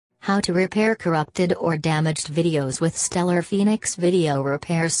How to repair corrupted or damaged videos with Stellar Phoenix Video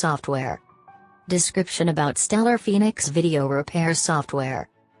Repair Software. Description about Stellar Phoenix Video Repair Software.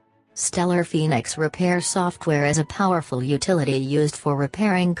 Stellar Phoenix Repair Software is a powerful utility used for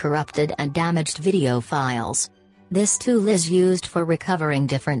repairing corrupted and damaged video files. This tool is used for recovering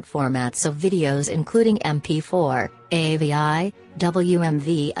different formats of videos including MP4, AVI,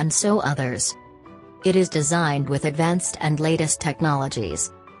 WMV and so others. It is designed with advanced and latest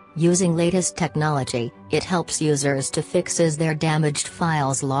technologies. Using latest technology, it helps users to fixes their damaged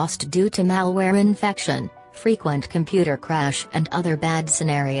files lost due to malware infection, frequent computer crash and other bad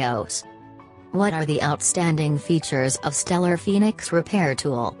scenarios. What are the outstanding features of Stellar Phoenix Repair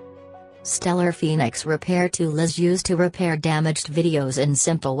Tool? Stellar Phoenix Repair Tool is used to repair damaged videos in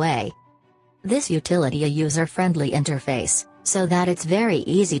simple way. This utility a user-friendly interface, so that it's very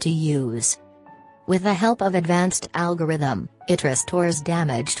easy to use. With the help of advanced algorithm, it restores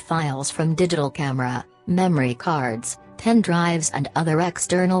damaged files from digital camera, memory cards, pen drives and other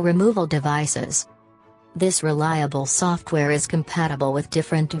external removal devices. This reliable software is compatible with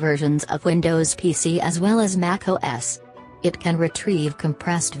different versions of Windows PC as well as Mac OS. It can retrieve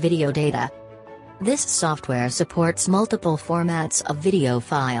compressed video data. This software supports multiple formats of video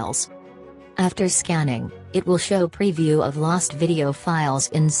files. After scanning, it will show preview of lost video files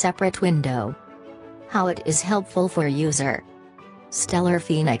in separate window. How it is helpful for user. Stellar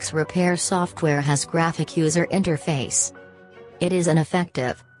Phoenix Repair Software has graphic user interface. It is an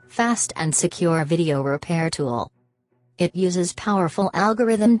effective, fast and secure video repair tool. It uses powerful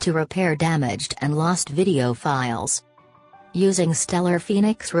algorithm to repair damaged and lost video files. Using Stellar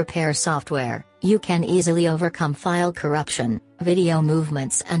Phoenix Repair Software, you can easily overcome file corruption, video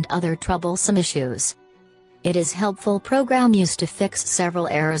movements and other troublesome issues. It is helpful program used to fix several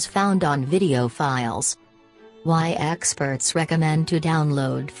errors found on video files. Why experts recommend to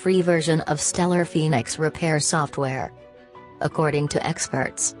download free version of Stellar Phoenix Repair Software. According to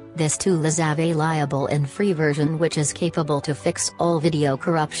experts, this tool is available in free version which is capable to fix all video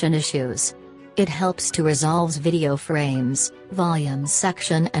corruption issues. It helps to resolve video frames, volume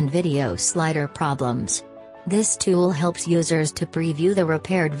section and video slider problems. This tool helps users to preview the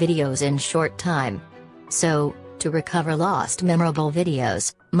repaired videos in short time. So, to recover lost memorable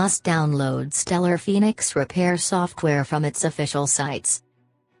videos, must download Stellar Phoenix Repair Software from its official sites.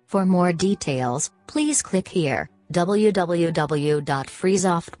 For more details, please click here,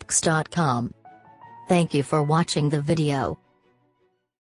 www.freesoftbooks.com. Thank you for watching the video.